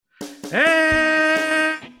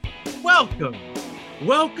And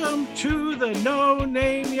welcome to the No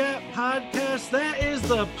Name Yet podcast. That is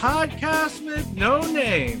the podcast with no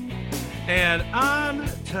name. And on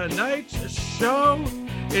tonight's show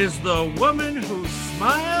is the woman who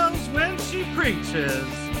smiles when she preaches,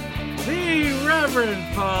 the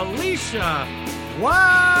Reverend Felicia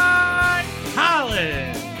Y.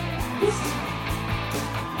 Collins.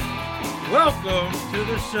 Welcome to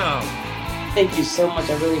the show. Thank you so much.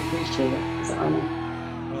 I really appreciate it. It's an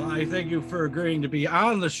honor. Well, I thank you for agreeing to be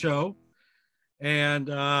on the show. And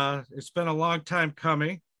it's been a long time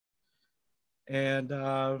coming. And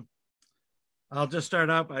I'll just start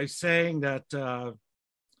out by saying that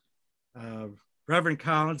Reverend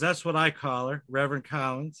Collins, that's what I call her, Reverend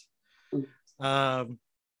Collins,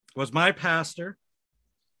 was my pastor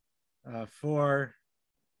for,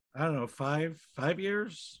 I don't know, five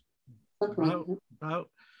years, about.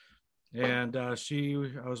 And she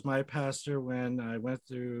was my pastor when I went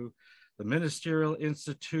through the Ministerial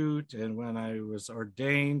Institute and when I was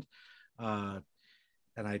ordained an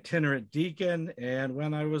itinerant deacon, and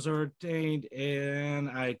when I was ordained an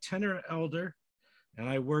itinerant elder, and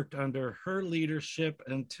I worked under her leadership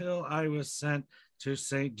until I was sent to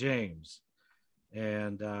St. James.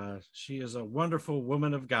 And she is a wonderful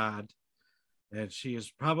woman of God, and she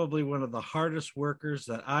is probably one of the hardest workers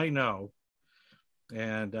that I know.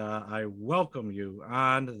 And I welcome you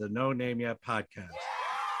on the No Name Yet podcast.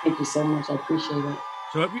 Thank you so much. I appreciate it.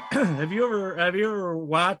 So have you ever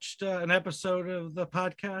watched an episode of the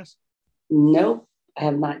podcast? No, I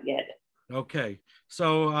have not yet. Okay.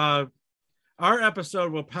 So our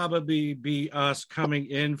episode will probably be us coming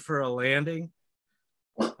in for a landing.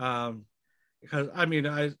 Because I mean,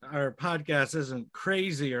 our podcast isn't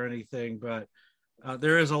crazy or anything, but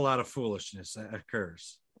there is a lot of foolishness that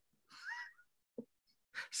occurs.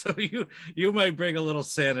 So you might bring a little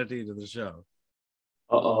sanity to the show.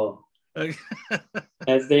 Uh-oh.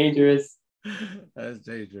 That's dangerous. That's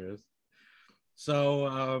dangerous.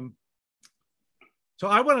 So so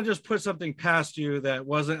I want to just put something past you that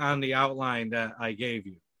wasn't on the outline that I gave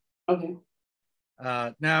you. Okay.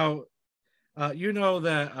 Now, you know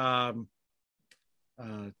that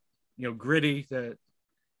Gritty that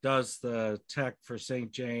does the tech for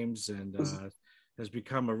St. James and has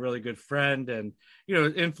become a really good friend, and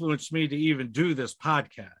influenced me to even do this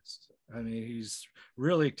podcast. I mean, he's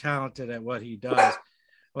really talented at what he does.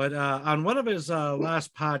 But on one of his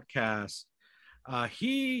last podcasts,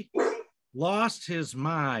 he lost his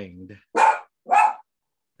mind.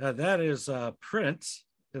 That is Prince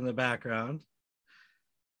in the background.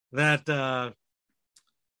 That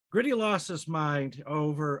Gritty lost his mind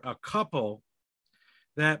over a couple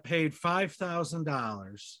that paid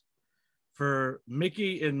 $5,000 for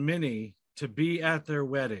Mickey and Minnie to be at their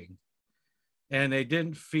wedding, and they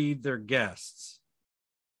didn't feed their guests.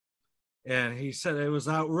 And he said it was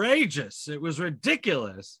outrageous. It was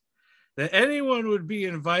ridiculous that anyone would be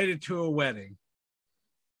invited to a wedding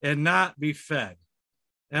and not be fed.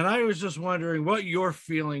 And I was just wondering what your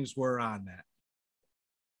feelings were on that.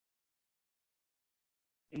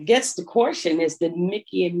 I guess the question is, did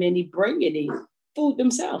Mickey and Minnie bring any food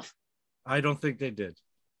themselves? I don't think they did.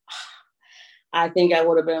 I think I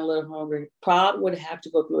would have been a little hungry. Probably would have to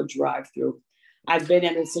go through a drive-through. I've been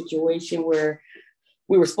in a situation where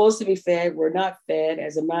we were supposed to be fed. We're not fed.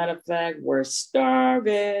 As a matter of fact, we're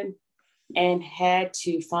starving, and had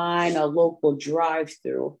to find a local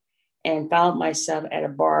drive-through, and found myself at a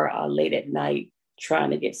bar late at night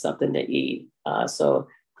trying to get something to eat. So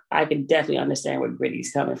I can definitely understand where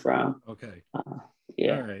Gritty's coming from. Okay.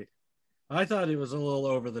 Yeah. All right. I thought it was a little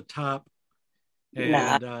over the top.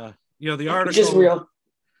 And, the article, just real.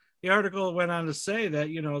 The article went on to say that,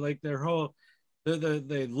 like their whole,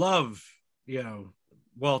 they love,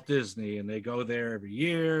 Walt Disney, and they go there every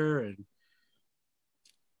year,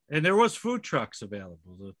 and there was food trucks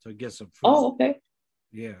available to get some food. Oh, okay.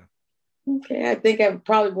 Yeah. Okay. I think I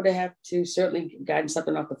probably would have to certainly gotten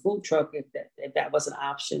something off the food truck if that was an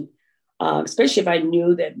option, especially if I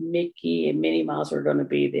knew that Mickey and Minnie Mouse were going to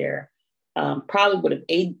be there. Probably would have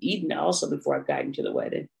eaten also before I got into the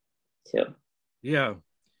wedding too. Yeah.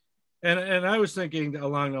 And I was thinking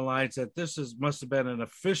along the lines that this must have been an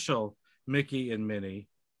official Mickey and Minnie.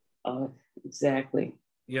 Exactly.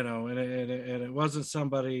 And it wasn't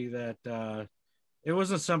somebody that it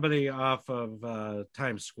wasn't somebody off of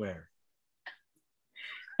Times Square.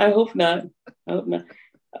 I hope not.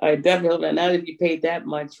 I definitely hope not. Not if you paid that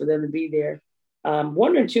much for them to be there.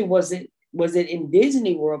 Wondering too, was it in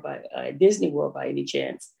Disney World by any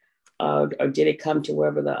chance, or did it come to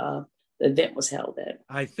wherever the event was held at?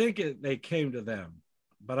 I think they came to them,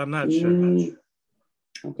 but I'm not sure.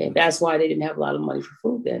 Okay, that's why they didn't have a lot of money for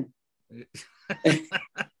food then.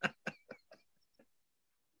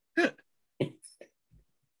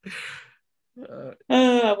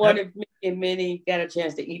 I wonder if Mickey and Minnie got a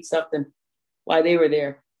chance to eat something while they were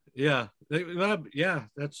there. Yeah, yeah,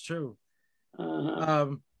 that's true.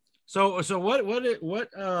 Uh-huh. So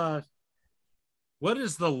what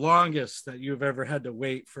is the longest that you've ever had to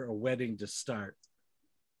wait for a wedding to start?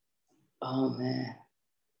 Oh man,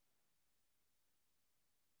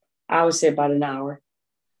 I would say about an hour.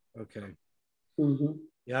 Okay. Mm-hmm.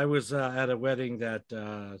 Yeah, I was at a wedding that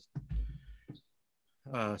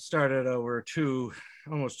started over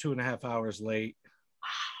almost 2.5 hours late.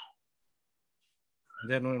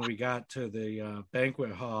 And then when we got to the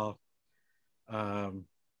banquet hall, um,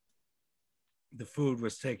 the food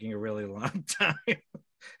was taking a really long time.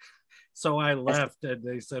 So I left and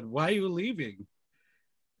they said, "Why are you leaving?"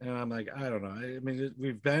 And I'm like, "I don't know. I mean,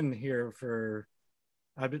 we've been here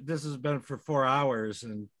this has been for 4 hours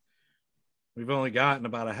and we've only gotten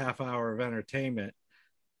about a half hour of entertainment."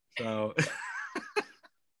 So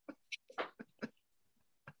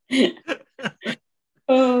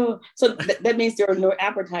Oh, so that means there are no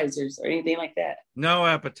appetizers or anything like that. no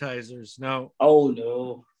appetizers. No, Oh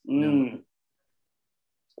no. no. Mm.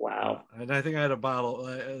 Wow. And I think I had a bottle.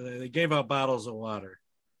 They gave out bottles of water.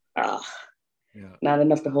 Ah, Yeah. not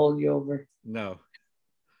enough to hold you over. No.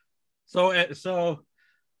 So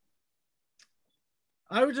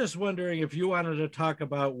I was just wondering if you wanted to talk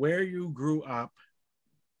about where you grew up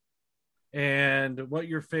and what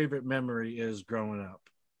your favorite memory is growing up.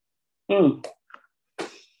 Mm.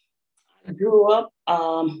 I grew up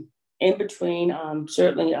in between,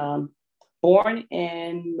 certainly born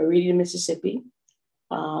in Meridian, Mississippi.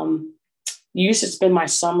 Um, used to spend my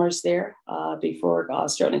summers there before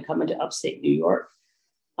certainly coming to upstate New York,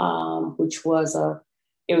 which was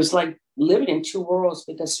it was like living in two worlds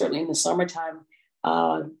because certainly in the summertime,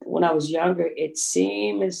 when I was younger, it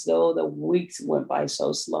seemed as though the weeks went by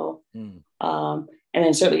so slow. Mm. And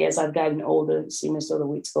then certainly as I've gotten older, it seemed as though the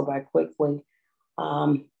weeks go by quickly.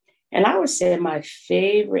 Um, and I would say my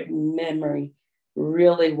favorite memory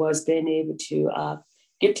really was being able to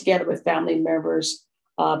get together with family members,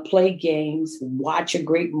 play games, watch a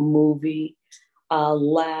great movie,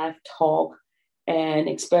 laugh, talk, and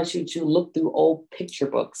especially to look through old picture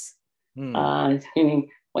books. I mean,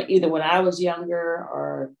 either when I was younger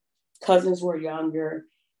or cousins were younger,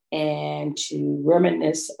 and to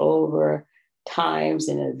reminisce over times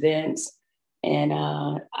and events. And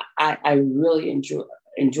I really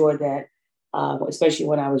enjoyed that, especially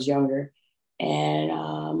when I was younger. And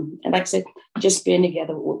like I said, just being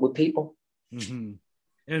together with people. Mm-hmm.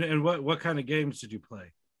 And what kind of games did you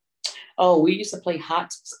play? Oh, we used to play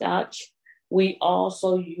hopscotch. We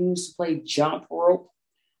also used to play jump rope.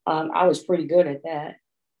 I was pretty good at that.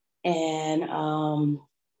 And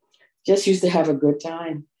just used to have a good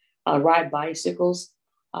time. Ride bicycles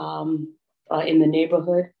in the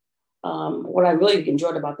neighborhood. What I really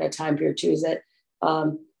enjoyed about that time period too is that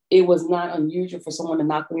it was not unusual for someone to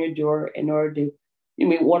knock on your door in order to,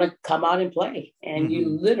 want to come out and play. And Mm-hmm. you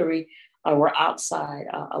literally were outside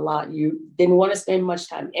a lot. You didn't want to spend much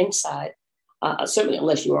time inside, certainly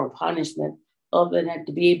unless you were on punishment. Other than that,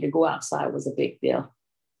 to be able to go outside was a big deal.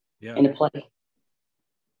 Yeah. And to play.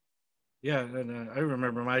 Yeah, and I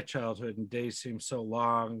remember my childhood and days seemed so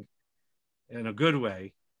long in a good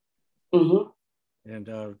way. Mm-hmm. And,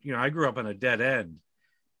 I grew up on a dead end.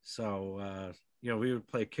 So, we would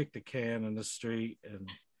play kick the can in the street and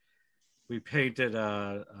we painted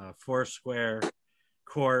a Foursquare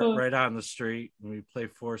court right on the street and we play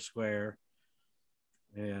Foursquare.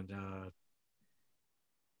 And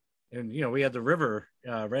we had the river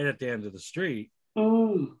right at the end of the street.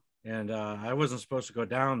 Mm. And I wasn't supposed to go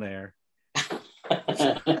down there.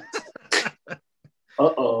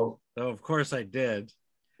 Uh-oh. So, of course, I did.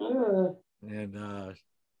 And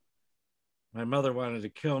my mother wanted to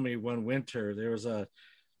kill me one winter. There was a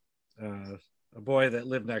boy that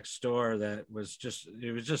lived next door that was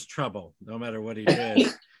just trouble, no matter what he did.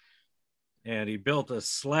 And he built a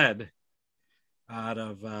sled out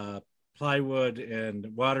of plywood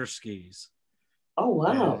and water skis. Oh,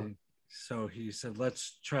 wow. And so he said,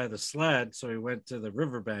 "Let's try the sled." So he went to the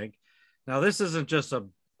riverbank. Now, this isn't just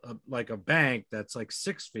like a bank that's like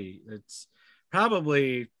 6 feet. It's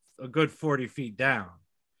probably a good 40 feet down.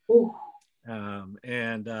 So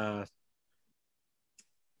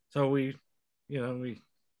we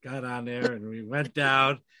got on there and we went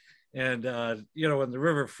down. And, when the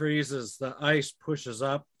river freezes, the ice pushes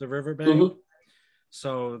up the riverbank. Mm-hmm.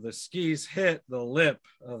 So the skis hit the lip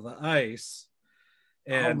of the ice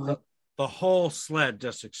and the whole sled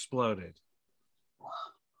just exploded.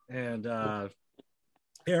 and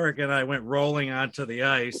Eric and I went rolling onto the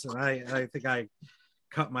ice, and I think I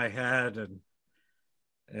cut my head,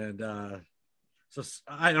 and so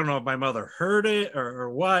I don't know if my mother heard it or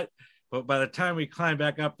what, but by the time we climbed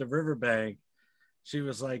back up the riverbank, she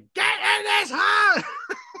was like, "Get in this hole!"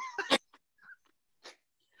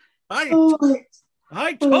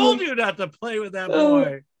 I told you not to play with that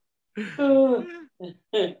boy.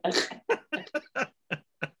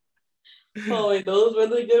 Oh, those were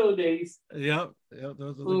the good old days. Yep,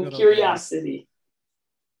 those are the good curiosity.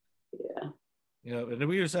 Yeah. And then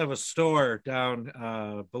we used to have a store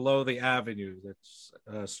down below the avenue. That's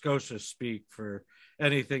Scotia speak for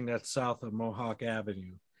anything that's south of Mohawk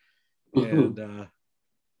Avenue. And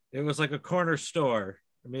it was like a corner store,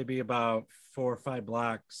 maybe about 4 or 5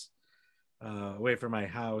 blocks away from my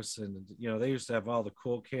house. And, they used to have all the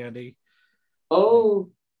cool candy. Oh.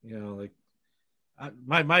 Like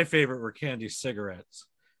my favorite were candy cigarettes.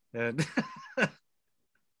 And...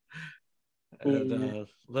 and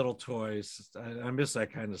little toys. I miss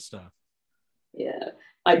that kind of stuff. Yeah.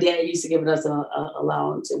 My dad used to give us an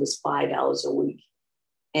allowance. It was $5 a week.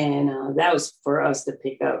 And that was for us to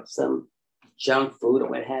pick up some junk food or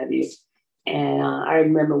what have you. And I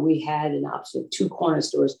remember we had an option of 2 corner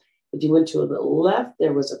stores. If you went to the left,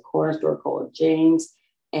 there was a corner store called James.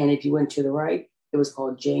 And if you went to the right, it was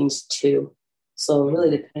called James 2. So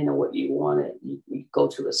really depending on what you wanted, you go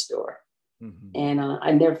to the store. Mm-hmm. And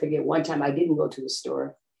I never forget one time I didn't go to the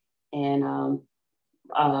store, and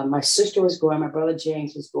my sister was going, my brother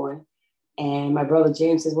James was going, and my brother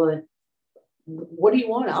James says, "Well, what do you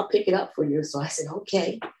want? I'll pick it up for you." So I said,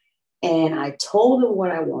 "Okay," and I told him what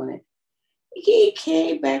I wanted. He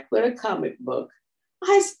came back with a comic book.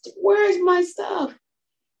 I said, "Where's my stuff?"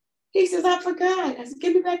 He says, "I forgot." I said,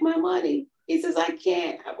 "Give me back my money." He says, "I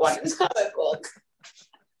can't. I want this comic book."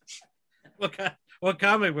 What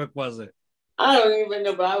comic book was it? I don't even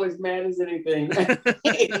know, but I was mad as anything.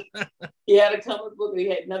 He had a comic book and he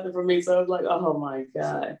had nothing for me. So I was like, oh my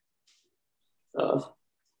God. So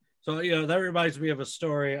that reminds me of a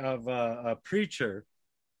story of a preacher.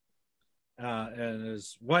 And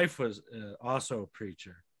his wife was also a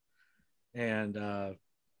preacher. And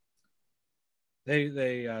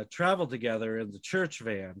they traveled together in the church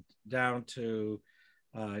van down to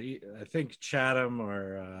I think Chatham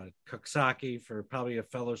or Coxsackie for probably a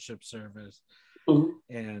fellowship service. Mm-hmm.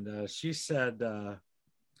 And she said,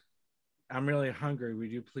 "I'm really hungry.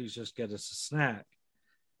 Would you please just get us a snack?"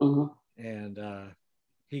 Mm-hmm. And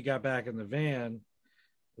he got back in the van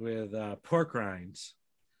with pork rinds.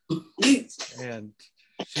 And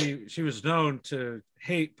she was known to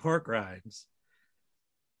hate pork rinds.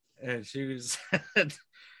 And she was said,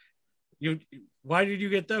 "Why did you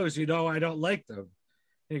get those? I don't like them."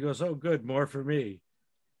 He goes, "Oh, good, more for me."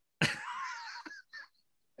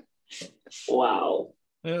 Wow.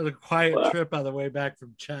 It was a quiet trip on the way back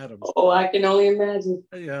from Chatham. Oh, I can only imagine.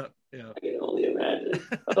 Yeah. I can only imagine.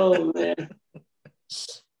 Oh, man.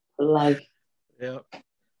 Life. Yep.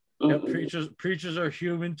 Yep. Preachers are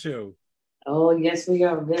human too. Oh, yes, we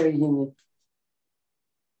are very human.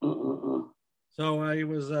 So I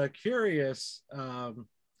was curious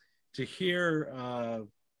to hear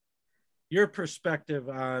your perspective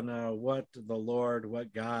on what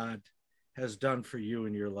God has done for you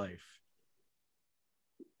in your life.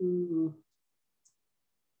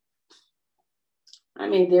 I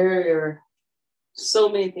mean, there are so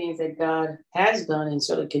many things that God has done and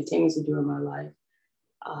sort of continues to do in my life.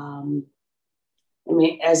 I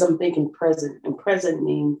mean, as I'm thinking present, and present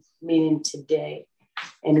meaning today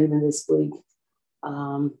and even this week.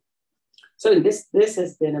 So this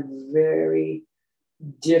has been a very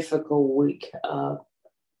difficult week, a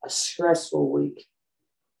stressful week.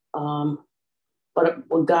 But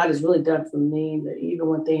what God has really done for me, that even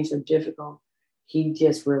when things are difficult, He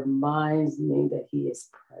just reminds me that He is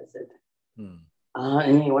present.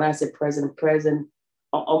 And when I say present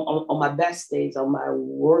on my best days, on my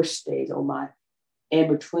worst days, on my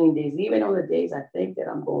in-between days, even on the days I think that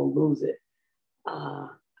I'm going to lose it,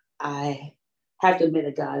 I have to admit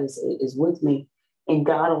that God is with me. And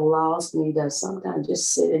God allows me to sometimes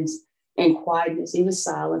just sit in quietness, even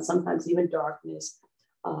silence, sometimes even darkness,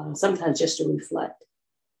 sometimes just to reflect.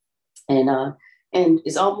 And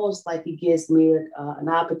it's almost like He gives me an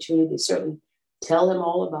opportunity to certainly tell Him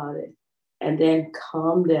all about it and then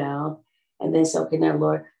calm down and then say, okay, now,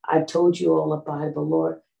 Lord, I've told you all about it, but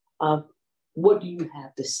Lord, what do you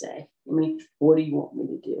have to say? I mean, what do you want me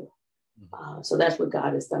to do? So that's what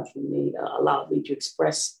God has done for me, allowed me to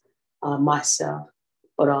express myself,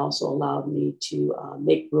 but also allowed me to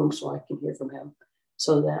make room so I can hear from Him.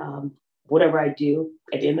 So that whatever I do,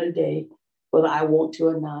 at the end of the day, whether I want to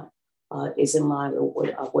or not, is in line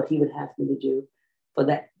with what he would have me to do for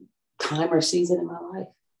that time or season in my life.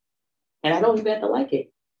 And I don't even have to like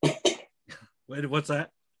it. Wait, what's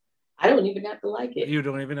that? I don't even have to like it. You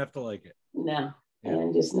don't even have to like it. No. Yeah.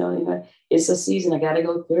 And just know, it's a season I got to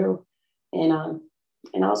go through. And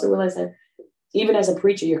also realize that even as a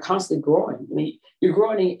preacher, you're constantly growing. I mean, you're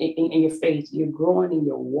growing in your faith. You're growing in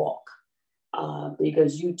your walk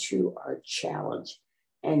because you too are challenged.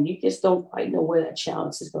 And you just don't quite know where that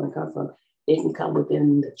challenge is going to come from. It can come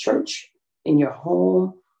within the church, in your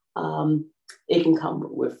home. It can come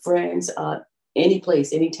with friends, any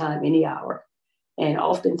place, anytime, any hour. And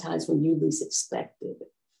oftentimes when you least expect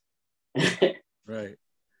it. Right.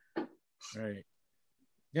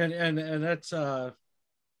 And that's I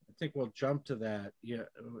think we'll jump to that. Yeah.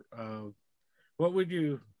 What would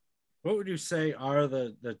you say are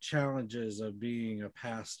the challenges of being a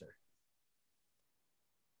pastor?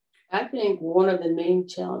 I think one of the main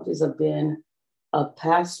challenges of being a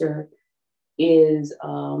pastor is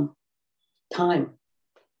time.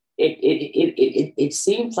 It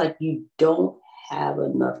seems like you don't have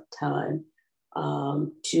enough time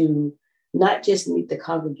to not just meet the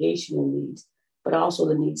congregational needs, but also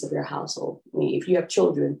the needs of your household. I mean, if you have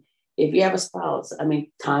children, if you have a spouse, I mean,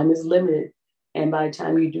 time is limited. And by the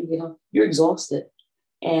time you do get home, you're exhausted.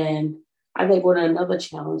 And I think one of another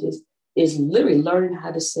challenges is literally learning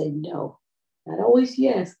how to say no. Not always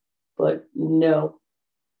yes, but no.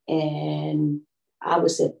 And I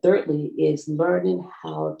would say thirdly is learning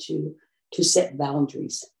how to set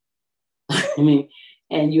boundaries. I mean,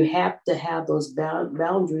 and you have to have those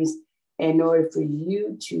boundaries in order for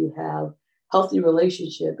you to have healthy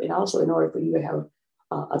relationship, and also in order for you to have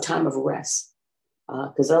a time of rest.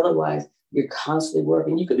 Because otherwise, you're constantly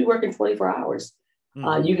working. You could be working 24 hours.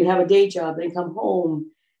 Mm-hmm. You can have a day job, then come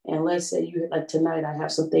home, and let's say you like tonight. I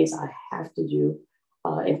have some things I have to do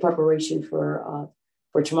in preparation for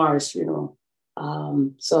tomorrow's funeral. I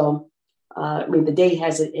mean, the day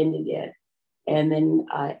hasn't ended yet. And then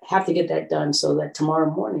I have to get that done so that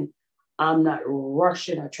tomorrow morning I'm not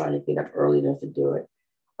rushing or trying to get up early enough to do it.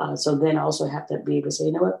 So then I also have to be able to say,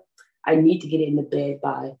 you know what, I need to get into bed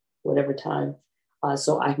by whatever time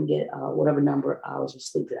so I can get whatever number of hours of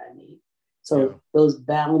sleep that I need. So those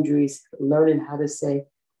boundaries, learning how to say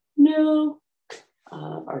no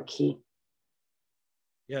are key.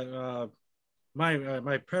 Yeah,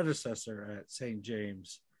 my predecessor at St.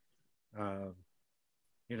 James,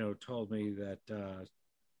 told me that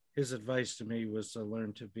his advice to me was to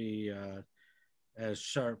learn to be as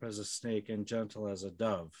sharp as a snake and gentle as a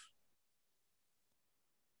dove.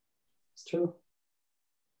 It's true.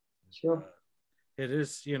 Sure. It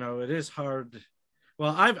is hard.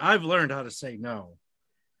 Well, I've learned how to say no.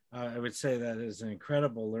 I would say that is an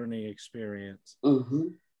incredible learning experience. Mm-hmm.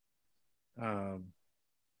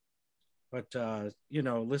 But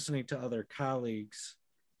listening to other colleagues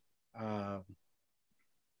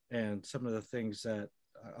and some of the things that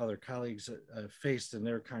other colleagues faced in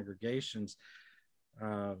their congregations,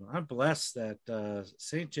 I'm blessed that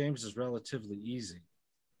St. James is relatively easy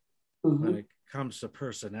when it comes to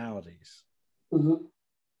personalities.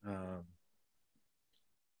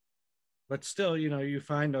 But still, you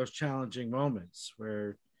find those challenging moments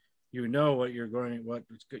where what you're going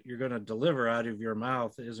to deliver out of your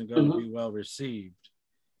mouth isn't going to be well received.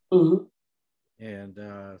 And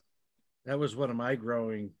that was one of my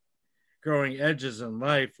growing edges in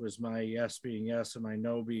life, was my yes being yes and my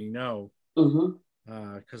no being no.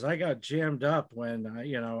 Because I got jammed up when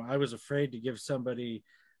I was afraid to give somebody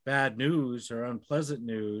bad news or unpleasant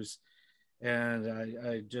news, and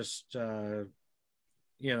I just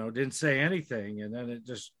didn't say anything, and then it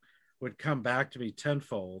just would come back to me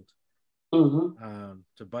tenfold.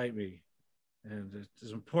 To bite me. And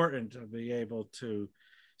it's important to be able to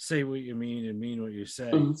say what you mean and mean what you say.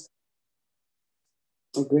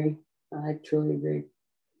 Agree. I truly agree.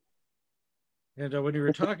 And when you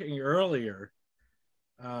were talking earlier,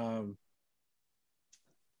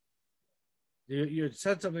 you had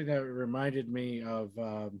said something that reminded me of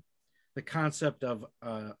the concept of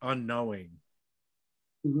unknowing.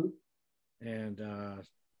 And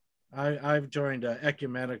I've joined an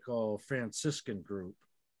ecumenical Franciscan group,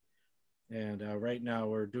 and right now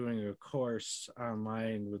we're doing a course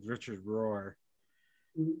online with Richard Rohr,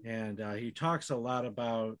 and he talks a lot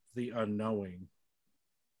about the unknowing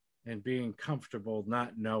and being comfortable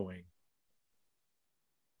not knowing.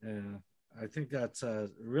 And I think that's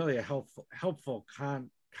really a helpful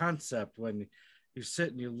concept when you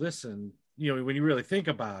sit and you listen, when you really think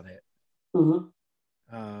about it.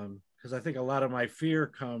 Because I think a lot of my fear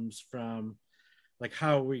comes from like,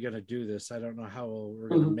 how are we going to do this? I don't know how we're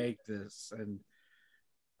going to make this. And,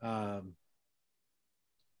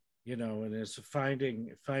 you know, and it's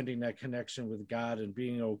finding that connection with God and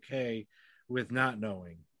being okay with not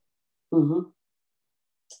knowing. Mm-hmm.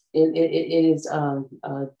 It is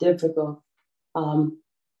difficult.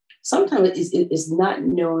 Sometimes it's not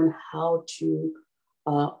knowing how to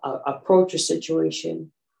approach a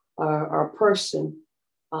situation or a person,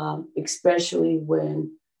 especially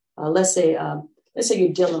when, let's say you're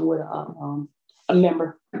dealing with a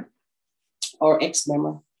member or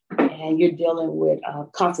ex-member, and you're dealing with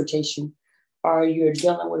confrontation, or you're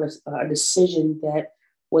dealing with a decision that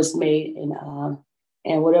was made,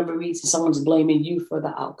 and whatever reason someone's blaming you for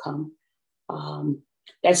the outcome.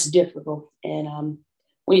 That's difficult. And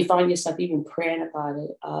when you find yourself even praying about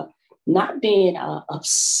it, not being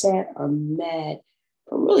upset or mad,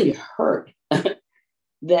 but really hurt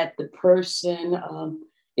that the person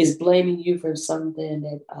is blaming you for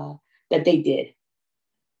something that they did,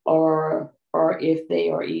 or if they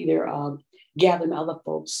are either gathering other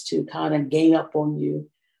folks to kind of gang up on you,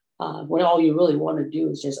 when all you really want to do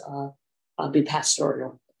is just be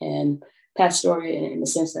pastoral. And pastoral in the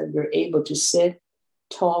sense that you're able to sit,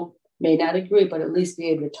 talk, may not agree, but at least be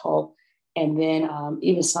able to talk. And then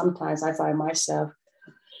even sometimes I find myself,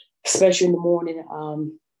 especially in the morning,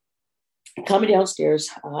 coming downstairs,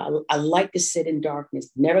 I like to sit in darkness.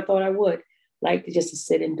 Never thought I would. Like to just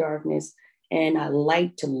sit in darkness. And I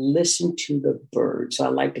like to listen to the birds. So I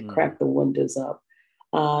like to crack the windows up.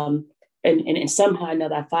 And somehow or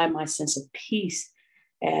another, I find my sense of peace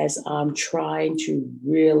as I'm trying to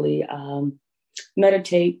really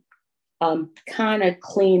meditate, kind of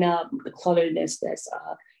clean up the clutterness that's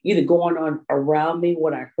either going on around me,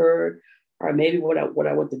 what I heard, or maybe what I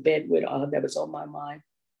went to bed with that was on my mind,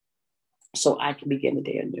 so I can begin the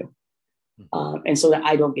day anew. And so that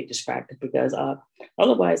I don't get distracted, because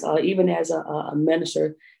otherwise, even as a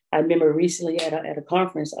minister, I remember recently at a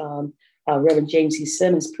conference, Reverend James C.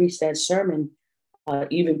 Simmons preached that sermon,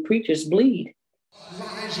 even preachers bleed.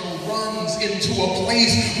 Elijah runs into a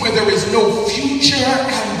place where there is no future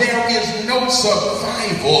and there is no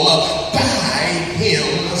survival by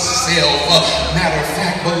himself. Matter of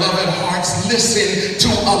fact, beloved hearts, listen to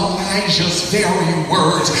Elijah's very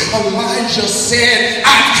words. Elijah said,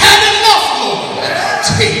 "I've had enough, Lord.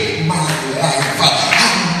 Take my life.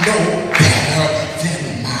 I know better than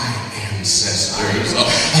my ancestors."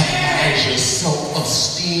 Elijah's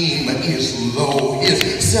self-esteem is low. His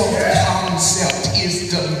self-concept is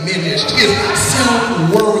diminished. His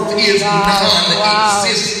self-worth is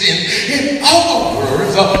non-existent. In other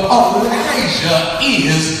words, Elijah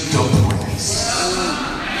is depressed.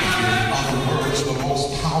 In other words, the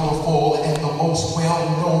most powerful and the most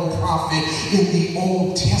well-known prophet in the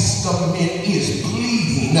Old Testament is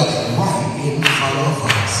bleeding right in front of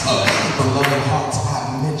us. Beloved hearts,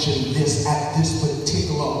 I mentioned this at this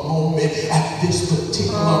particular moment, at this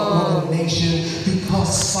particular ordination,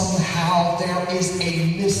 because somehow there is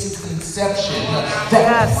a misconception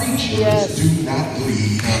that preachers do not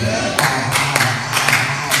bleed. I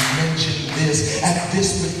mentioned this at this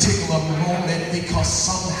particular moment because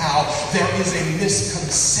somehow there is a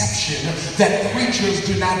misconception that preachers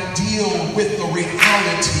do not deal with the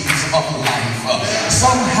realities of life.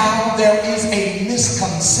 Somehow there is a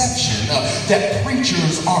misconception that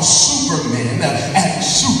preachers are supermen and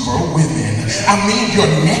superwomen. I mean,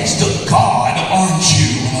 you're next to God, aren't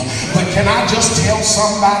you? But can I just tell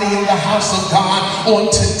somebody in the house of God on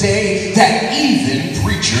today that even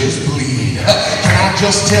preachers bleed? Can I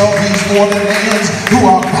just tell these ordinands who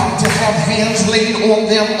are about to have hands laid on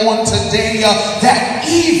them on today that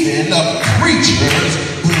even preachers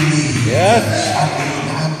bleed? Yes. I mean,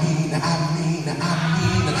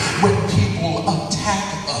 when people attack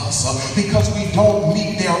us because we don't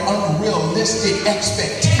meet their unrealistic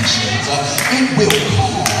expectations, it will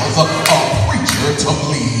cause a preacher to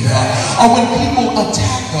bleed. Or when people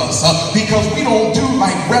attack us because we don't do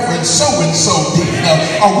like Reverend so-and-so did,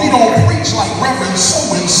 or we don't preach like Reverend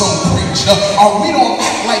so-and-so preached, or we don't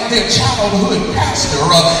act like their childhood pastor,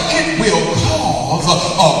 it will cause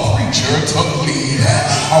a preacher to bleed.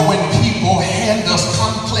 Or when people hand us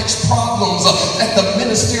complex problems that the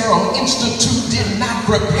Ministerial Institute did not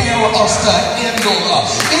prepare us to handle,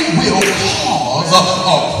 it will cause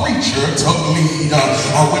a preacher to bleed.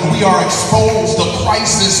 Or when we are exposed to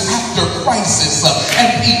crisis after crisis,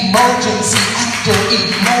 and emergency after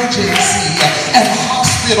emergency, and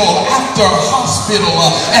hospital after hospital,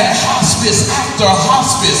 and hospice after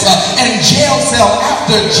hospice, and jail cell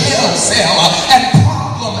after jail cell, and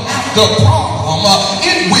problem after problem,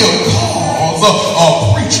 it will cause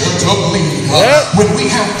a preacher to bleed. When we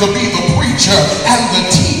have to be the preacher and the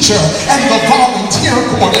teacher and the volunteer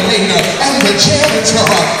coordinator and the janitor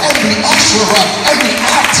and the usher and the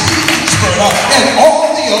IT expert and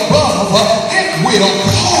all the above, it will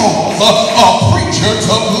cause a preacher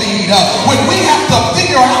to bleed. When we have to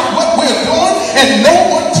figure out what we're doing and no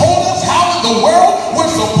one told us how in the world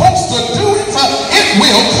we're supposed to do it, it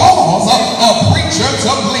will cause a preacher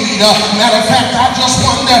to bleed. Matter of fact, I just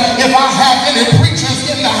wonder if I have any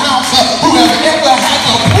preachers in the house who have ever had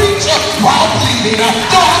to preach while bleeding. Do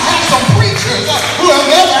I have some preachers who have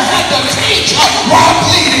ever had to teach while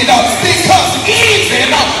bleeding? Because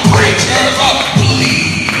even preachers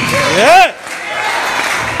bleed. Yeah.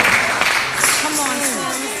 Come on,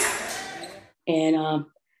 son. And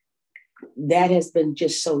that has been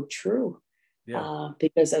just so true. Yeah.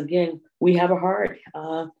 Because again, we have a heart,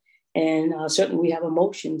 and certainly we have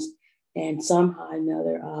emotions, and somehow or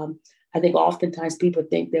another, I think oftentimes people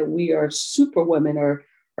think that we are superwomen or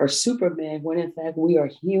supermen, when in fact we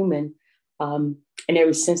are human, in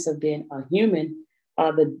every sense of being a human.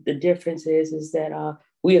 The difference is that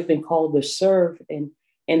we have been called to serve in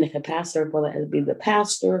the capacity, whether it be the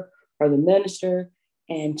pastor or the minister,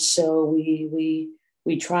 and so we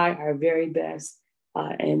try our very best.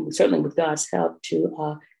 And certainly with God's help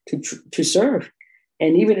to serve,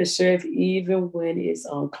 and even to serve even when it's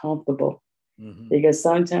uncomfortable, because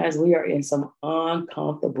sometimes we are in some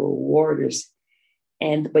uncomfortable waters,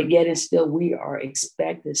 but yet and still we are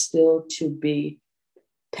expected still to be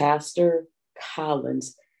Pastor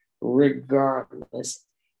Collins, regardless.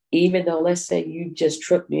 Even though, let's say you just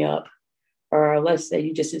tripped me up, or let's say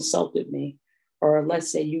you just insulted me, or let's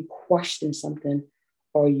say you questioned something,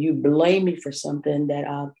 or you blame me for something that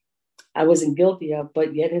I wasn't guilty of,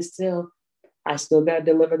 but yet and still, I still got to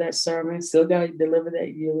deliver that sermon, still got to deliver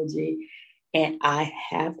that eulogy, and I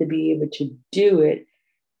have to be able to do it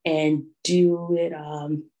and do it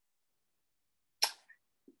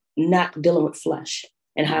not dealing with flesh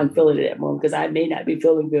and how I'm feeling at that moment, because I may not be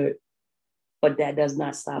feeling good, but that does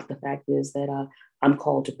not stop the fact is that I'm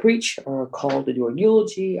called to preach or called to do a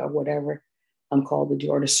eulogy or whatever I'm called to do,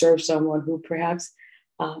 or to serve someone who perhaps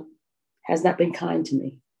has not been kind to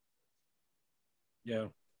me. Yeah.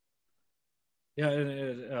 Yeah,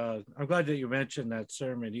 and I'm glad that you mentioned that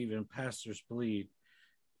sermon, even Pastors Bleed.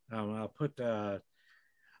 I'll put a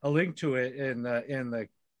link to it in the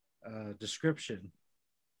description.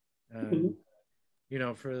 You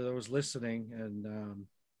know, for those listening, and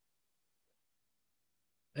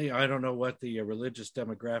I don't know what the religious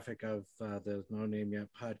demographic of the No Name Yet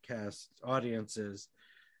podcast audience is,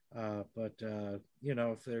 but you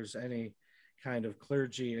know, if there's any kind of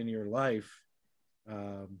clergy in your life,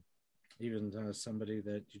 even somebody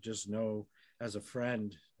that you just know as a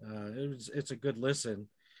friend, it's a good listen.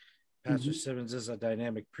 Pastor Simmons is a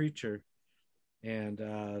dynamic preacher, and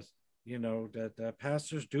you know that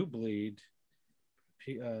pastors do bleed,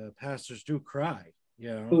 pastors do cry,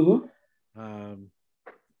 you know,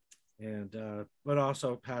 and but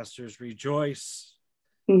also pastors rejoice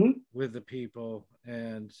with the people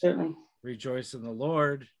and Certainly rejoice in the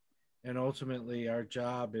Lord, and ultimately our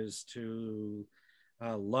job is to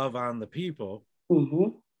love on the people. Yeah.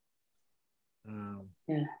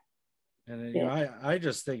 And you know, I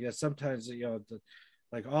just think that sometimes, you know,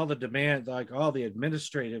 like all the demand, like all the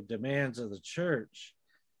administrative demands of the church,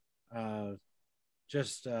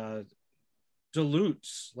 just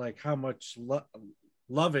dilutes like how much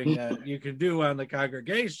loving that you can do on the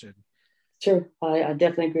congregation. Sure, I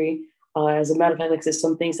definitely agree. As a matter of fact, like there's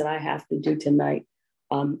some things that I have to do tonight.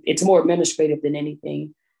 It's more administrative than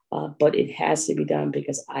anything, but it has to be done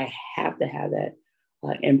because I have to have that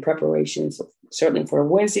in preparation, so certainly for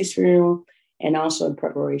Wednesday's funeral, and also in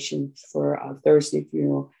preparation for Thursday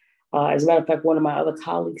funeral. As a matter of fact, one of my other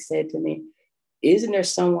colleagues said to me, "Isn't there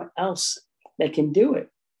someone else that can do it?"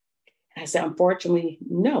 And I said, "Unfortunately,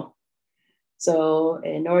 no." So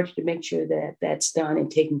in order to make sure that that's done and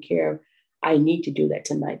taken care of, I need to do that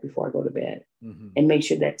tonight before I go to bed, and make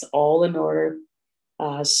sure that's all in order,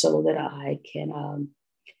 so that I can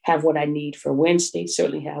have what I need for Wednesday,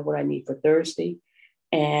 certainly have what I need for Thursday,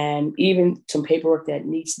 and even some paperwork that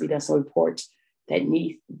needs to be done, some reports that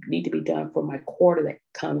need to be done for my quarter that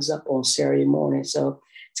comes up on Saturday morning. So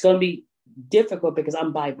it's going to be difficult because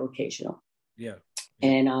I'm bivocational. Yeah.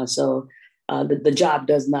 And so the job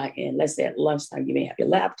does not end. Let's say at lunchtime, you may have your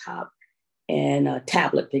laptop and a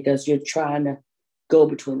tablet because you're trying to go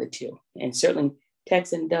between the two. And certainly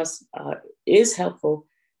texting is helpful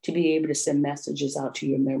to be able to send messages out to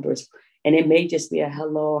your members. And it may just be a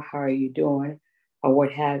hello, how are you doing, or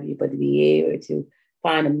what have you, but to be able to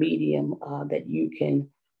find a medium that you can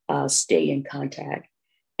stay in contact.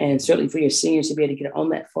 And certainly for your seniors to be able to get on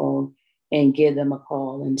that phone and give them a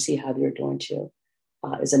call and see how they're doing too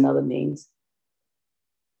is another means.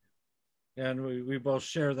 And we both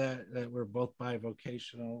share that we're both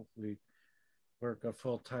bivocational. We work a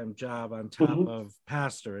full-time job on top of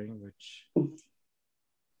pastoring, which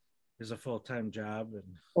is a full-time job.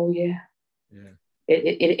 And oh yeah. Yeah.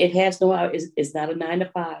 It has no hours. It's not a 9 to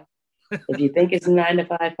 5. If you think it's a 9 to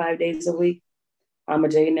 5, 5 days a week, I'm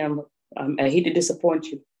gonna tell you now, I hate to disappoint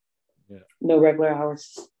you. Yeah. No regular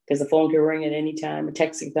hours, because the phone can ring at any time, a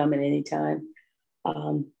text can come at any time.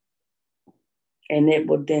 And it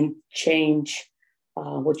would then change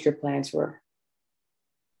what your plans were.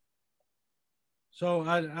 So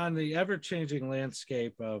on the ever-changing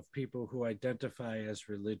landscape of people who identify as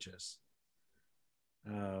religious,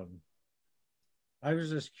 I was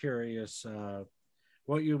just curious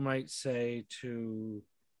what you might say to,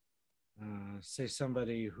 say,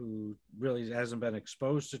 somebody who really hasn't been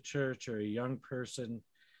exposed to church, or a young person.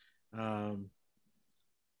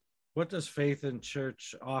 What does faith in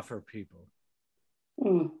church offer people?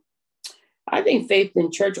 I think faith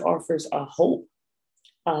in church offers a hope.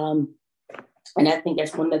 And I think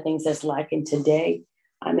that's one of the things that's lacking today.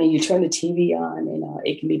 I mean, you turn the TV on and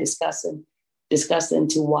it can be disgusting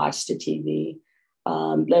to watch the TV.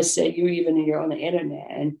 Let's say you're on the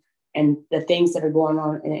internet, and the things that are going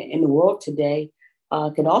on in the world today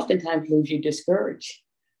can oftentimes leave you discouraged.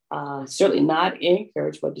 Certainly not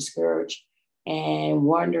encouraged, but discouraged and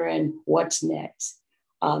wondering what's next.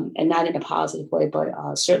 And not in a positive way,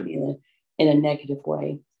 but certainly in a negative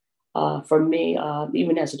way. For me,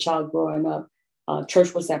 even as a child growing up,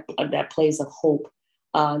 church was that place of hope,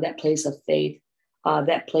 that place of faith,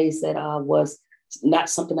 that place that was not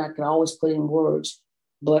something I could always put in words,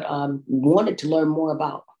 but wanted to learn more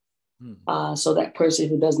about. So that person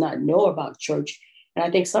who does not know about church, and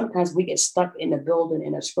I think sometimes we get stuck in a building,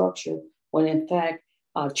 in a structure, when in fact,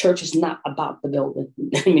 church is not about the building.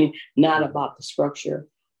 I mean, not about the structure,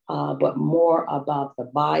 but more about the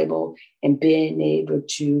Bible and being able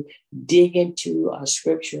to dig into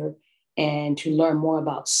scripture and to learn more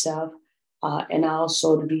about self, and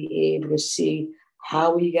also to be able to see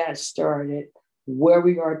how we got started, where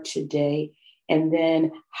we are today, and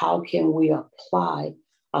then how can we apply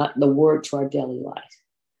the word to our daily life.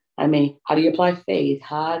 I mean, how do you apply faith?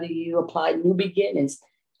 How do you apply new beginnings?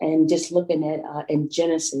 And just looking at in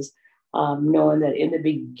Genesis, knowing that in the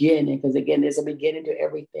beginning, because again, there's a beginning to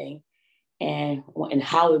everything, and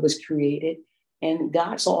how it was created. And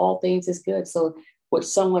God saw all things as good. So what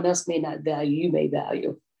someone else may not value, you may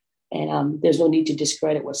value. And there's no need to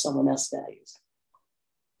discredit what someone else values.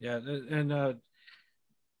 Yeah, and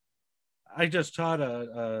I just taught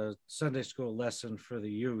a Sunday school lesson for the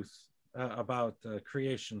youth about the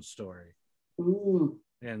creation story.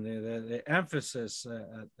 And the emphasis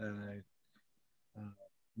that I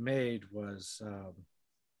made was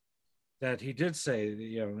that he did say,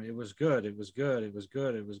 it was good, it was good, it was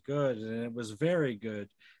good, it was good, and it was very good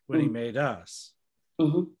when he made us.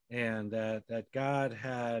 And that God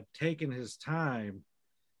had taken his time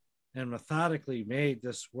and methodically made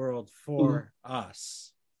this world for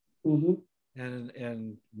us,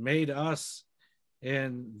 and made us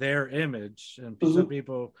in their image. And some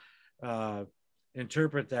people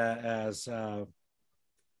interpret that as the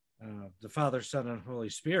Father, Son, and Holy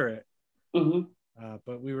Spirit,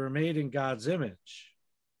 but we were made in God's image.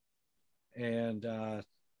 And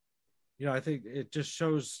I think it just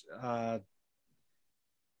shows,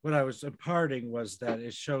 what I was imparting was that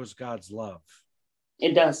it shows God's love.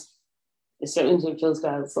 It does. It certainly shows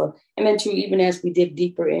God's love. And then too, even as we dig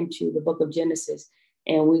deeper into the book of Genesis,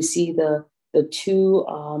 and we see the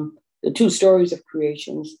two stories of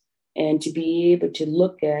creations, and to be able to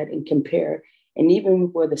look at and compare, and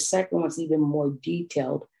even where the second one's even more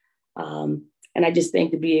detailed. And I just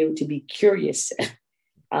think to be able to be curious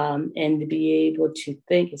and to be able to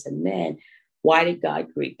think as a man, why did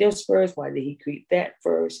God create this first? Why did he create that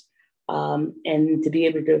first? And to be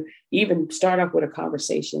able to even start off with a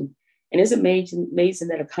conversation. And it's amazing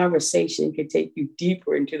that a conversation can take you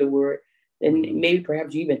deeper into the word than maybe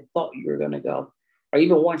perhaps you even thought you were going to go. Or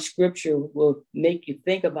even one scripture will make you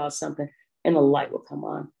think about something and the light will come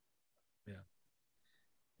on.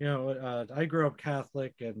 Yeah. I grew up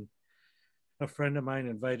Catholic, and a friend of mine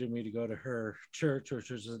invited me to go to her church, which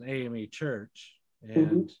was an AME church.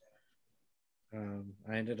 And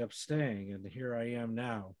I ended up staying, and here I am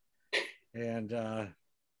now. And the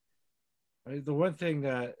one thing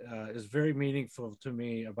that is very meaningful to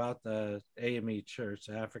me about the AME church,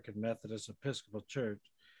 the African Methodist Episcopal Church,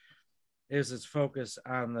 is its focus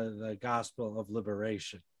on the gospel of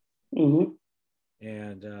liberation.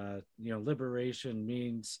 And, liberation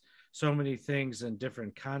means so many things in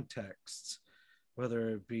different contexts, whether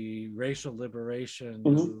it be racial liberation,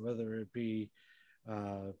 Mm-hmm. whether it be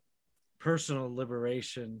personal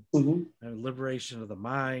liberation, Mm-hmm. and liberation of the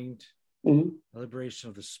mind, Mm-hmm. liberation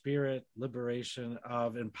of the spirit, liberation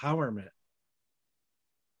of empowerment.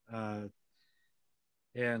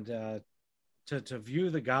 And to view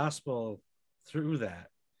the gospel through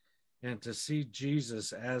that and to see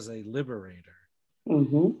Jesus as a liberator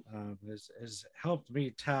has helped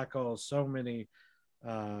me tackle so many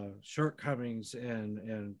shortcomings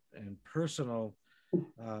and personal,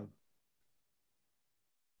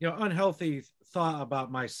 unhealthy thought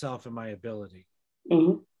about myself and my ability.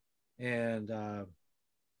 Mm-hmm. And,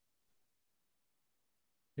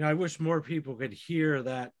 I wish more people could hear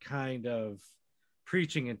that kind of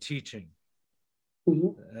preaching and teaching,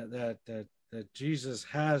 Mm-hmm. that Jesus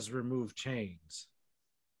has removed chains.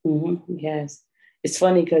 Mm-hmm. Yes. It's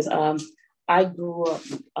funny because I grew up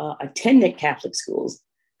attended Catholic schools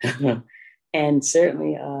and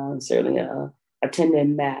certainly attended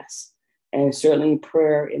Mass and certainly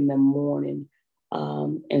prayer in the morning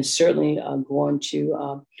and certainly going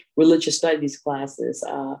to religious studies classes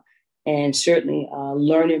and certainly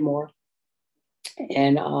learning more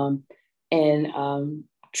and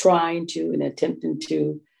trying to and attempting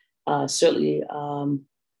to certainly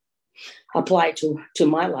apply it to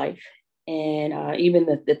my life. And even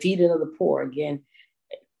the feeding of the poor, again,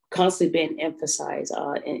 constantly being emphasized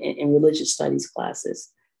in religious studies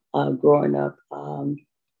classes growing up.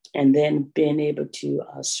 And then being able to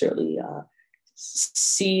certainly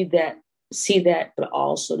see that, but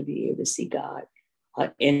also to be able to see God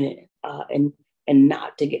in it and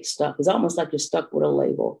not to get stuck. It's almost like you're stuck with a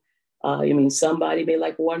label. Somebody may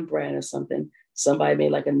like one brand or something, somebody may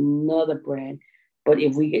like another brand, but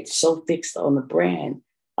if we get so fixed on the brand,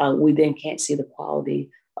 we then can't see the quality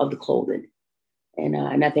of the clothing.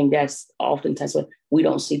 And I think that's oftentimes what we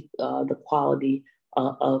don't see the quality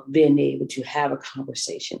of being able to have a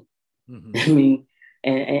conversation. Mm-hmm. I mean,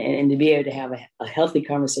 and to be able to have a healthy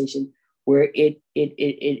conversation where it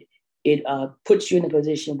puts you in a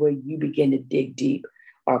position where you begin to dig deep,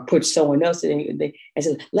 or put someone else in and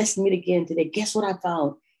say, let's meet again today. Guess what I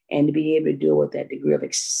found? And to be able to deal with that degree of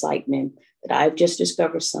excitement that I've just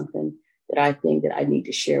discovered something that I think that I need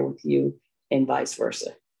to share with you, and vice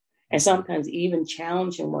versa. And sometimes even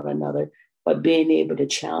challenging one another, but being able to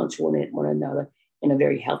challenge one another in a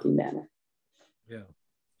very healthy manner. Yeah.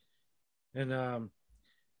 And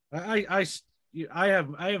I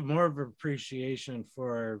have more of an appreciation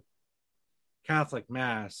for Catholic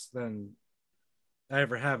Mass than I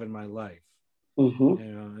ever have in my life. Mm-hmm.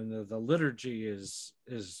 And the liturgy is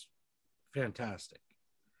fantastic.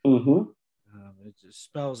 Mm-hmm. It just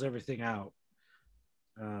spells everything out.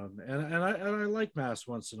 And I like Mass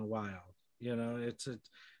once in a while. It's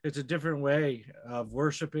a different way of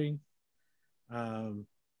worshiping. And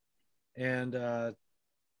I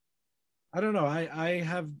don't know.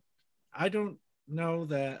 I don't know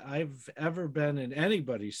that I've ever been in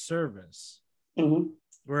anybody's service mm-hmm.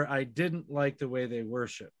 where I didn't like the way they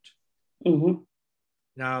worshiped. Mm-hmm.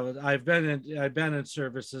 Now I've been in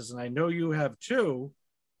services, and I know you have too,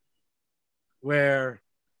 where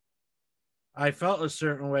I felt a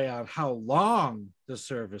certain way on how long the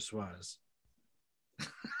service was.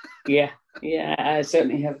 Yeah, I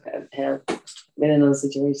certainly have been in those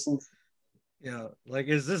situations. Yeah, like,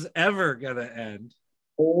 is this ever gonna end?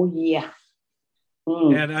 Oh yeah.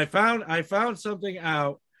 And I found something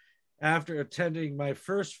out after attending my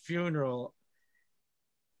first funeral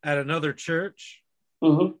at another church.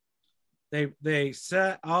 Mm-hmm. They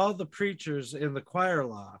set all the preachers in the choir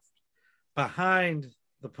loft behind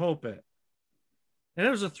the pulpit, and it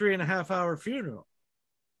was a 3.5 hour funeral.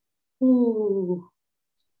 Ooh.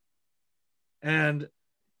 And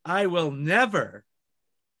I will never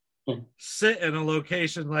sit in a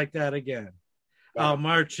location like that again. Yeah. I'll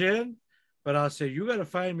march in, but I'll say, you got to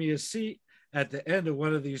find me a seat at the end of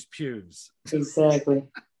one of these pews. Exactly.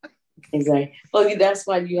 Well, that's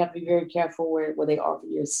why you have to be very careful where they offer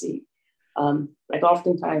you a seat. Like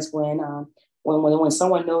oftentimes when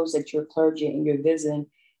someone knows that you're clergy and you're visiting,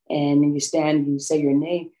 and you stand and you say your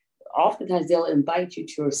name, oftentimes they'll invite you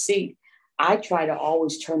to a seat. I try to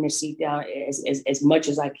always turn the seat down as much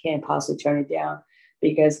as I can possibly turn it down,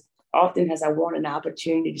 because oftentimes I want an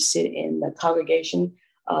opportunity to sit in the congregation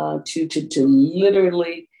to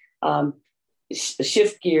literally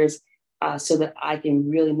shift gears so that I can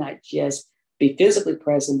really not just be physically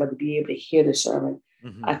present, but to be able to hear the sermon.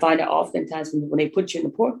 Mm-hmm. I find that oftentimes when they put you in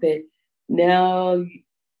the pulpit, now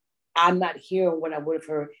I'm not hearing what I would have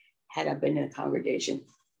heard had I been in a congregation.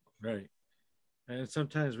 Right. And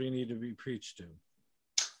sometimes we need to be preached to.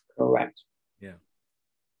 Correct. Yeah.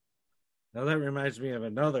 Now that reminds me of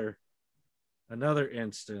another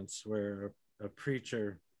instance where a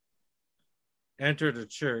preacher entered a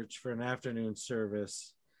church for an afternoon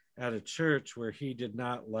service at a church where he did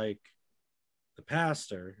not like the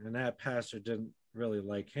pastor, and that pastor didn't really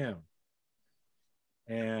like him.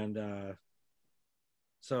 And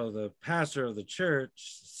so the pastor of the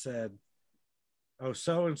church said, "Oh,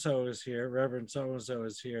 so-and-so is here, Reverend so-and-so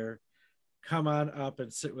is here. Come on up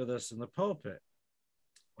and sit with us in the pulpit."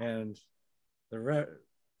 And the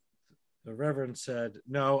Reverend said,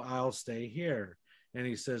 "No, I'll stay here." And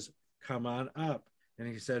he says, "Come on up." And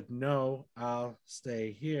he said, "No, I'll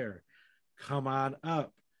stay here." "Come on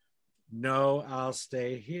up." "No, I'll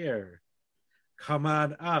stay here." "Come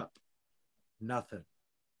on up." Nothing.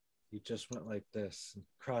 He just went like this and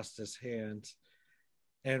crossed his hands.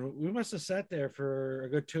 And we must have sat there for a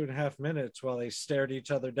good 2.5 minutes while they stared each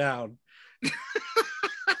other down.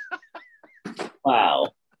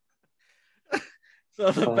 Wow.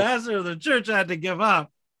 So the pastor of the church had to give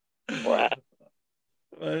up. Wow.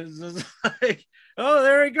 But it's just like, oh,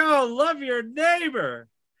 there we go. Love your neighbor.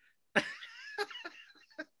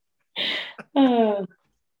 Wow.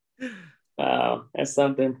 That's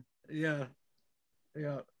something. Yeah.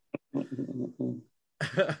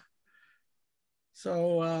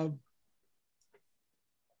 So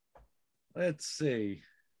let's see.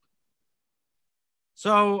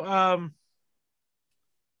 So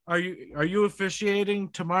are you officiating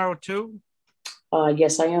tomorrow too?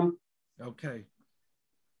 Yes, I am. Okay.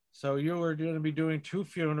 So you are going to be doing 2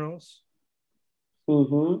 funerals.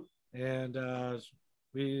 Mm-hmm. And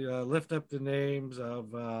we lift up the names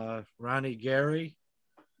of Ronnie Gary.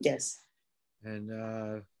 Yes.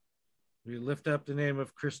 And we lift up the name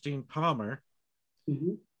of Christine Palmer.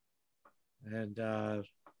 Mm-hmm. And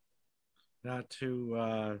not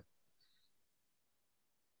to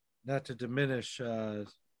diminish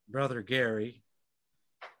Brother Gary,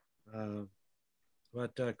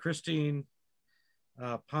 but Christine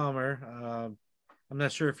Palmer, I'm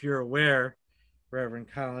not sure if you're aware,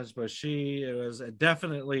 Reverend Collins, but she was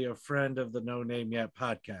definitely a friend of the No Name Yet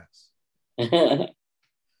podcast.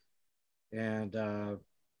 And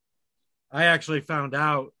I actually found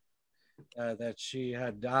out that she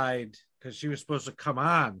had died because she was supposed to come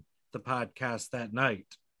on the podcast that night.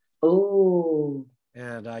 Oh.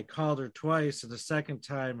 And I called her twice, and the second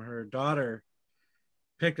time her daughter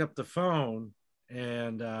picked up the phone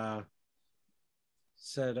and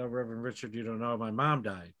said, "Oh, Reverend Richard, you don't know, my mom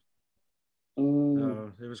died."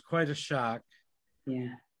 So it was quite a shock.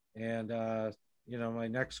 Yeah. And my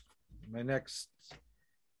next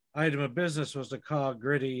item of business was to call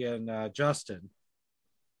Gritty and Justin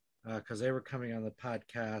because they were coming on the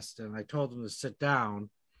podcast, and I told them to sit down.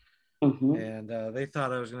 Mm-hmm. And they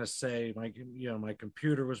thought I was going to say my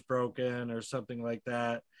computer was broken or something like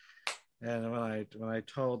that. And when I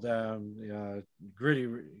told them, Gritty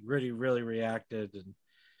really reacted,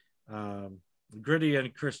 and Gritty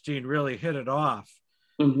and Christine really hit it off.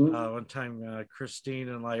 Mm-hmm. One time, Christine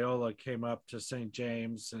and Loyola came up to St.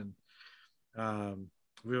 James, and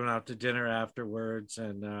we went out to dinner afterwards.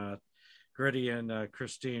 And Gritty and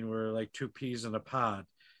Christine were like 2 peas in a pod.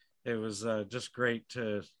 It was just great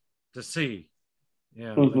to see,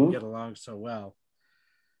 Mm-hmm. them get along so well.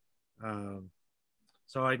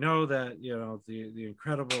 So I know that the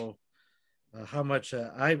incredible how much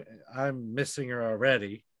I'm missing her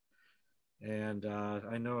already, and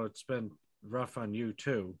I know it's been rough on you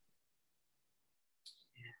too.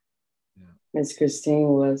 Yeah. Miss Christine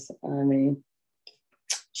was,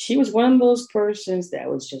 she was one of those persons that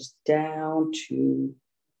was just down to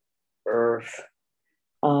earth.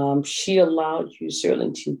 She allowed you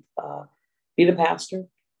certainly to be the pastor,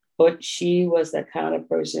 but she was that kind of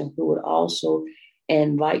person who would also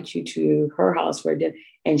invite you to her house for dinner,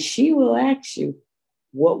 and she will ask you,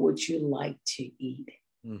 "What would you like to eat?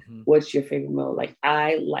 Mm-hmm. What's your favorite meal?" Like,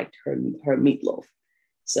 I liked her meatloaf,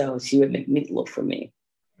 so she would make meatloaf for me.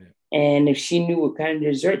 Yeah. And if she knew what kind of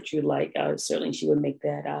dessert you like, certainly she would make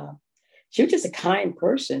that. She was just a kind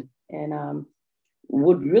person, and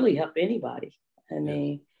would really help anybody.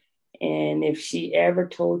 And if she ever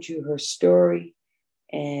told you her story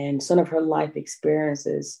and some of her life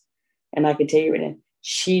experiences, and I can tell you right now,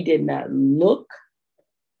 she did not look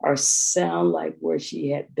or sound like where she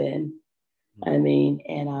had been.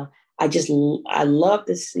 Mm-hmm. I love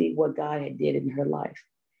to see what God had did in her life.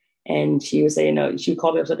 And she would say, she would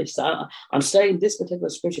call me up and say, "I'm studying this particular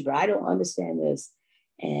scripture, but I don't understand this.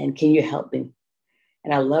 And can you help me?"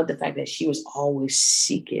 And I love the fact that she was always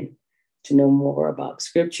seeking to know more about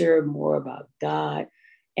scripture, more about God.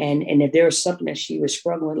 And if there was something that she was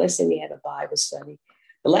struggling with, let's say we had a Bible study.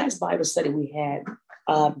 The last Bible study we had,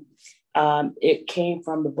 it came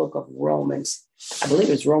from the book of Romans. I believe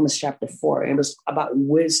it was Romans chapter 4. And it was about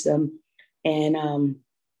wisdom. And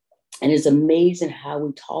it's amazing how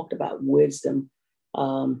we talked about wisdom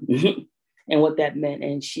and what that meant.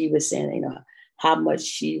 And she was saying, you know, how much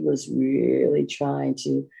she was really trying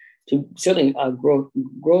to certainly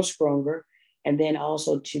grow stronger, and then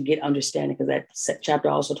also to get understanding, because that chapter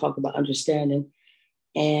also talked about understanding.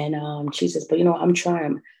 And she says, but you know, I'm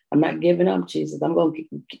trying. I'm not giving up, Jesus. I'm going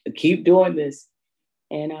to keep doing this.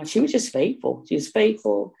 And she was just faithful. She was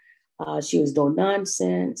faithful. She was no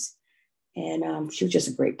nonsense. And she was just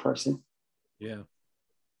a great person. Yeah.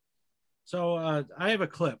 So I have a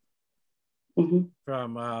clip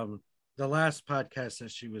from the last podcast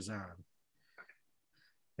that she was on.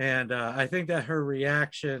 And I think that her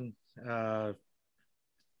reaction to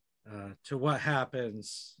what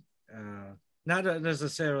happens, not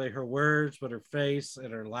necessarily her words, but her face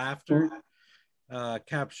and her laughter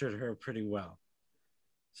captured her pretty well.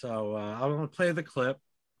 So I'm going to play the clip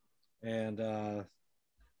and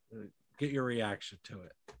get your reaction to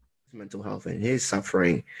it. Mental health and his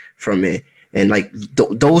suffering from it, and like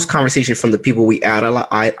those conversations from the people we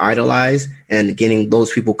idolize, and getting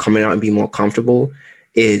those people coming out and be more comfortable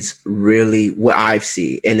is really what I've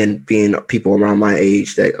seen. And then being people around my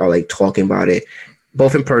age that are like talking about it,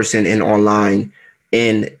 both in person and online.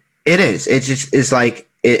 And it's like,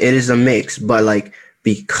 it is a mix, but like,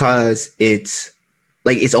 because it's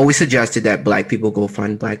like, it's always suggested that Black people go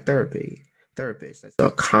find Black therapists. That's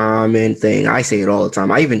a common thing. I say it all the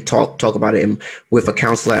time. I even talk about it with a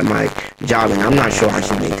counselor at my job, and I'm not sure how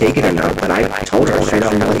she may take it or not, but I told her straight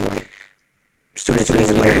up, like, students need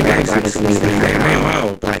to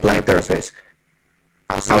have black therapists.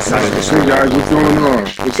 Outside of Hey guys, what's going on?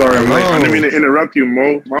 I'm sorry, I didn't mean to interrupt you,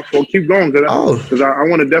 Mo. My fault. Keep going, because I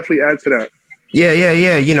want to definitely add to that.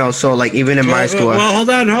 Yeah. You know, so like even in my school. Well, hold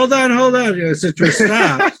on. Since we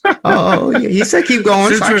stopped. Yeah. He said keep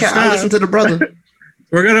going. So I listen to the brother.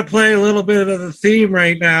 We're gonna play a little bit of the theme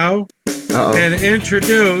right now and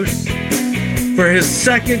introduce, for his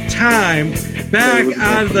second time back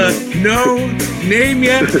on the No Name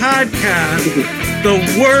Yet podcast, the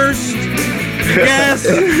worst guest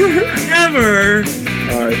ever.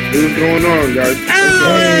 All right, what's going on, guys?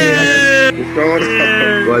 Alex! What's going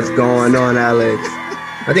on? What's going on, Alex?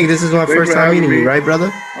 I think this is my first time meeting you, right, brother?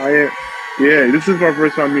 I am. Yeah, this is my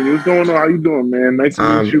first time meeting you. What's going on? How you doing, man? Nice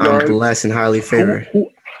to meet you guys. I'm blessed and highly favored.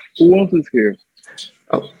 Who else is here?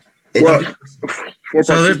 Well,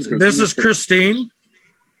 so this is Christine.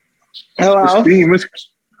 Hello.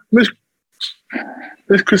 Miss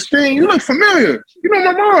Christine, you look familiar. You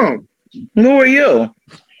know my mom. Who are you?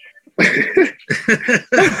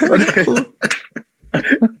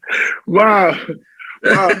 Wow.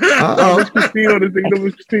 Miss Christine on this thing. You know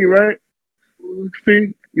Miss Christine, right?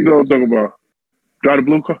 Christine, you know what I'm talking about. Drive the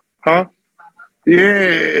blue car, huh?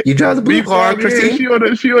 Yeah. You drive the blue car, Christine? Yeah,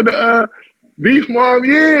 she on the Beef Mom,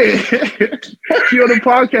 yeah. She on the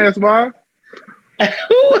podcast, Mom.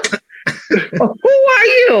 Who are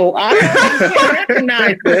you? I don't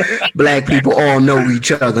recognize it. Black people all know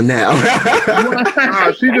each other now.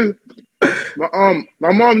 She just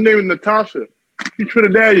my mom's name is Natasha. She's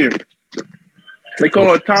Trinidadian. They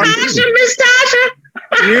call her Tasha. Miss Tasha.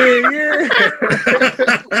 Yeah.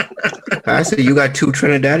 I see you got two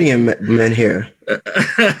Trinidadian men here. You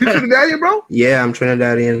Trinidadian, bro? Yeah, I'm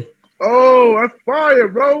Trinidadian. Oh, that's fire,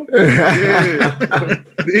 bro.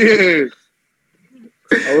 Yeah.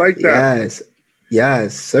 I like that.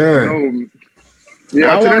 Yes, sir.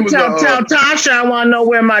 Yeah, I want to tell Tasha I want to know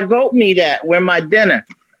where my goat meat at, where my dinner.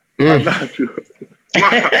 I got you. She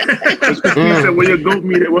said, where your goat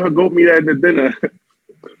meat at? Where her goat meat at the dinner?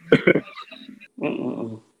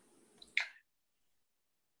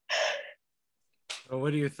 So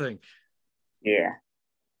what do you think? Yeah.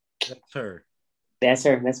 That's her. That's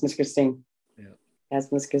her. That's Miss Christine. Yeah.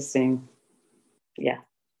 That's Miss Christine. Yeah.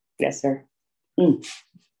 That's her.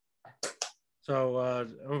 So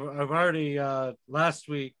I've already last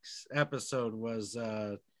week's episode was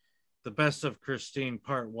the Best of Christine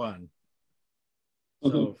Part 1.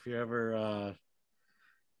 So if you ever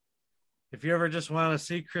just want to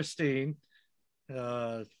see Christine,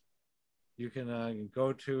 you can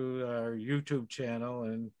go to our YouTube channel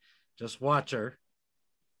and just watch her.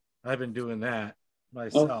 I've been doing that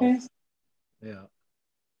myself. Okay. Yeah.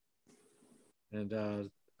 And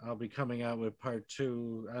I'll be coming out with part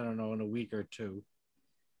 2, I don't know, in a week or 2.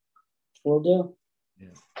 Will do.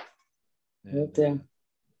 Yeah. Will do.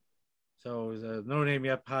 So the No Name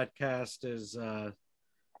Yet podcast is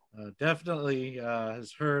definitely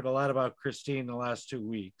has heard a lot about Christine the last 2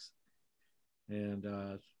 weeks. And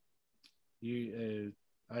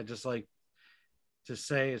I just like to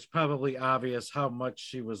say it's probably obvious how much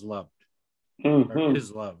she was loved or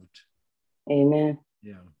is loved. Amen.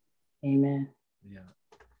 Yeah. Amen. Yeah.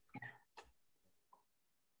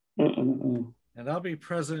 Mm-mm-mm. And I'll be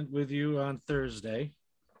present with you on Thursday.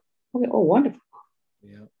 Okay. Oh, wonderful.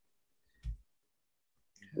 Yeah.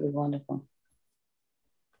 Wonderful.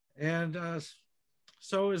 And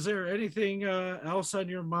so is there anything else on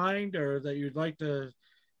your mind or that you'd like to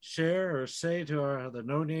share or say to the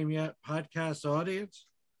No Name Yet podcast audience?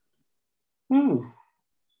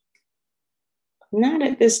 Not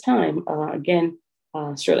at this time. Again,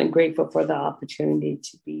 certainly grateful for the opportunity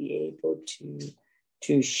to be able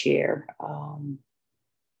to share.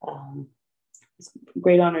 It's a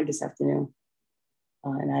great honor this afternoon,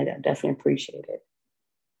 and I definitely appreciate it.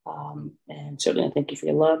 And certainly thank you for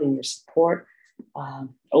your love and your support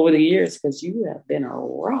over the years, because you have been a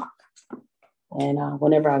rock. And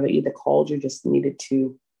whenever I've either called you, just needed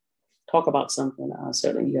to talk about something,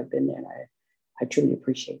 certainly you have been there, and I truly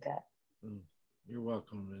appreciate that. You're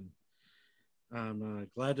welcome. And I'm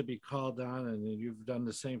glad to be called on, and you've done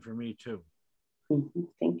the same for me too.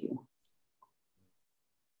 Thank you.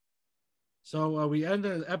 So we end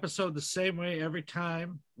the episode the same way every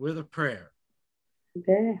time, with a prayer.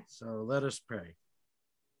 Okay. So let us pray.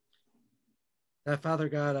 Father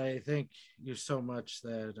God, I thank you so much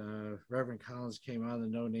that Reverend Collins came on the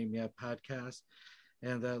No Name Yet podcast,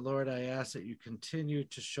 and that, Lord, I ask that you continue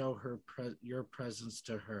to show her your presence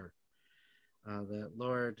to her. That,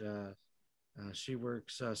 Lord, she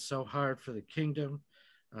works so hard for the kingdom,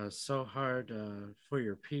 so hard for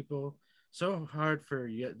your people, so hard for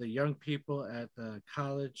the young people at the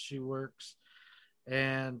college she works,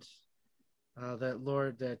 and that,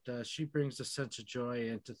 Lord, that she brings a sense of joy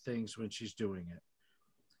into things when she's doing it.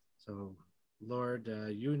 So, Lord,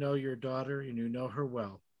 you know your daughter and you know her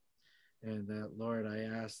well. And that, Lord, I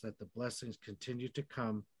ask that the blessings continue to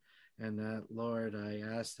come. And that, Lord, I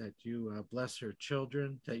ask that you bless her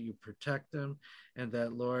children, that you protect them, and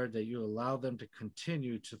that, Lord, that you allow them to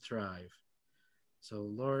continue to thrive. So,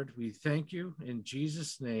 Lord, we thank you in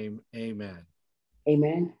Jesus' name. Amen.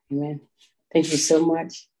 Amen. Amen. Thank you so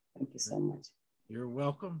much. Thank you so much. You're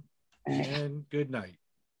welcome. Right. And good night.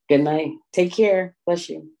 Good night. Take care. Bless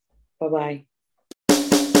you. Bye-bye.